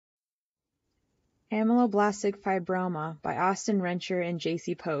Ameloblastic Fibroma by Austin Rencher and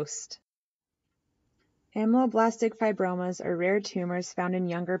J.C. Post. Ameloblastic fibromas are rare tumors found in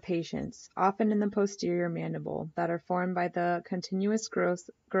younger patients, often in the posterior mandible, that are formed by the continuous growth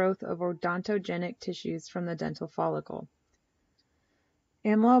of odontogenic tissues from the dental follicle.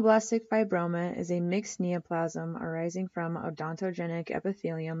 Ameloblastic fibroma is a mixed neoplasm arising from odontogenic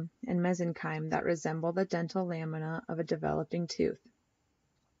epithelium and mesenchyme that resemble the dental lamina of a developing tooth.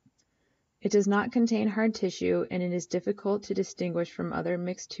 It does not contain hard tissue, and it is difficult to distinguish from other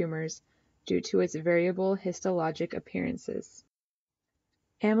mixed tumors due to its variable histologic appearances.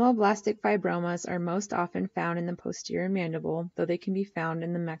 Ameloblastic fibromas are most often found in the posterior mandible, though they can be found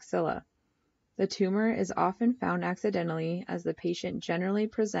in the maxilla. The tumor is often found accidentally, as the patient generally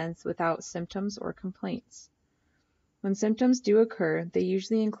presents without symptoms or complaints. When symptoms do occur, they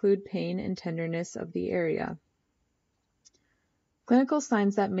usually include pain and tenderness of the area. Clinical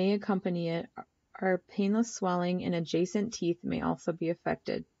signs that may accompany it are painless swelling, and adjacent teeth may also be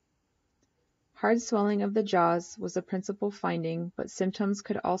affected. Hard swelling of the jaws was the principal finding, but symptoms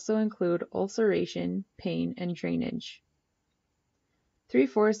could also include ulceration, pain, and drainage.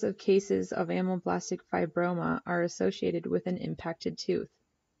 3/4 of cases of ameloblastic fibroma are associated with an impacted tooth.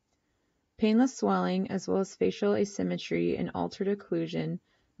 Painless swelling, as well as facial asymmetry and altered occlusion,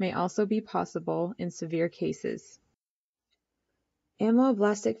 may also be possible in severe cases.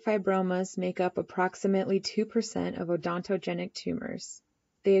 Ameloblastic fibromas make up approximately 2% of odontogenic tumors.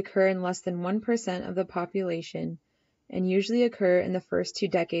 They occur in less than 1% of the population and usually occur in the first 2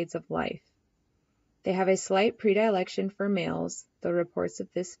 decades of life. They have a slight predilection for males, though reports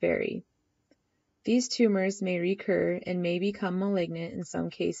of this vary. These tumors may recur and may become malignant in some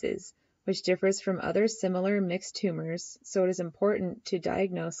cases, which differs from other similar mixed tumors, so it is important to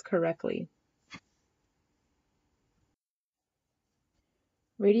diagnose correctly.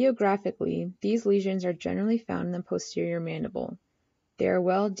 Radiographically, these lesions are generally found in the posterior mandible. They are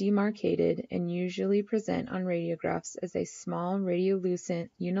well demarcated and usually present on radiographs as a small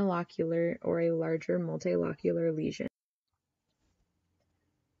radiolucent unilocular or a larger multilocular lesion.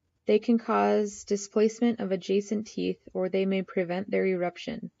 They can cause displacement of adjacent teeth, or they may prevent their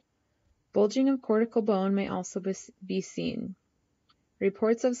eruption. Bulging of cortical bone may also be seen.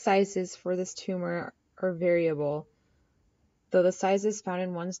 Reports of sizes for this tumor are variable, though the sizes found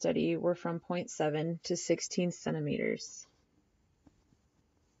in one study were from 0.7 to 16 centimeters.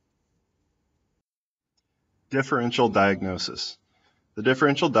 Differential diagnosis. The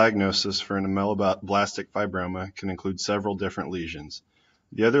differential diagnosis for an ameloblastic fibroma can include several different lesions.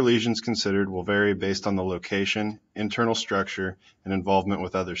 The other lesions considered will vary based on the location, internal structure, and involvement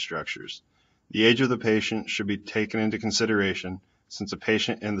with other structures. The age of the patient should be taken into consideration, since a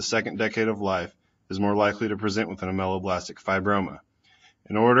patient in the second decade of life is more likely to present with an ameloblastic fibroma.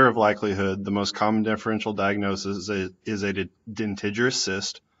 In order of likelihood, the most common differential diagnosis is a dentigerous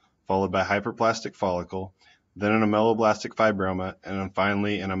cyst, followed by hyperplastic follicle, then an ameloblastic fibroma, and then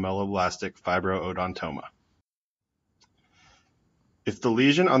finally an ameloblastic fibroodontoma. If the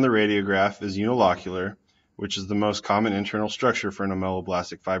lesion on the radiograph is unilocular, which is the most common internal structure for an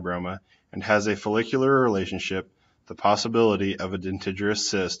ameloblastic fibroma, and has a follicular relationship, the possibility of a dentigerous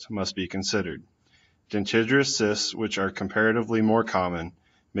cyst must be considered. Dentigerous cysts, which are comparatively more common,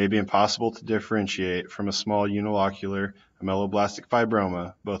 may be impossible to differentiate from a small unilocular ameloblastic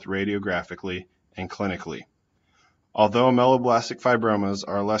fibroma, both radiographically and clinically. Although ameloblastic fibromas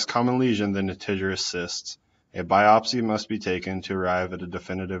are a less common lesion than dentigerous cysts, a biopsy must be taken to arrive at a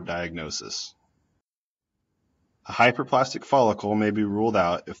definitive diagnosis. A hyperplastic follicle may be ruled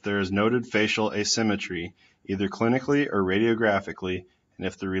out if there is noted facial asymmetry, either clinically or radiographically, and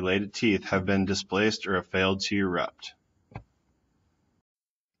if the related teeth have been displaced or have failed to erupt.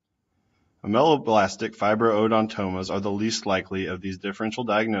 Ameloblastic fibroodontomas are the least likely of these differential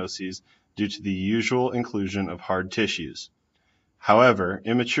diagnoses due to the usual inclusion of hard tissues. However,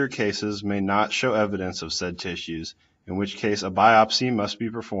 immature cases may not show evidence of said tissues, in which case a biopsy must be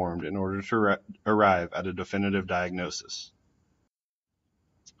performed in order to arrive at a definitive diagnosis.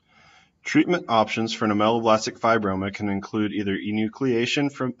 Treatment options for an ameloblastic fibroma can include either enucleation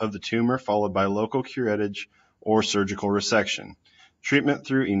of the tumor followed by local curettage or surgical resection. Treatment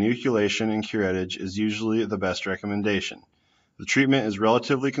through enucleation and curettage is usually the best recommendation. The treatment is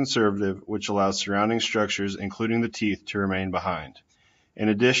relatively conservative, which allows surrounding structures, including the teeth, to remain behind. In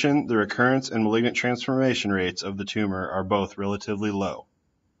addition, the recurrence and malignant transformation rates of the tumor are both relatively low.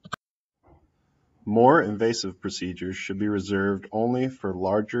 More invasive procedures should be reserved only for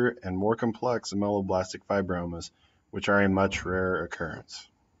larger and more complex ameloblastic fibromas, which are a much rarer occurrence.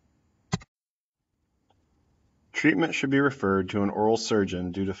 Treatment should be referred to an oral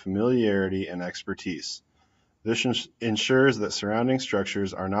surgeon due to familiarity and expertise. This ensures that surrounding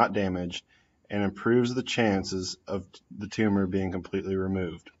structures are not damaged and improves the chances of the tumor being completely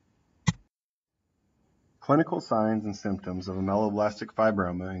removed. Clinical signs and symptoms of ameloblastic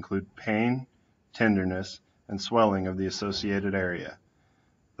fibroma include pain, tenderness, and swelling of the associated area,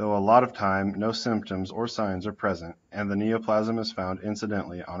 though a lot of time no symptoms or signs are present and the neoplasm is found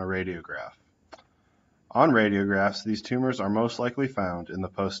incidentally on a radiograph. On radiographs, these tumors are most likely found in the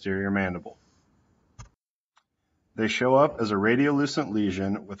posterior mandible. They show up as a radiolucent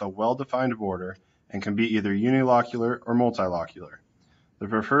lesion with a well-defined border and can be either unilocular or multilocular. The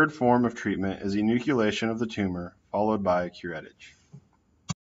preferred form of treatment is enucleation of the tumor followed by curettage.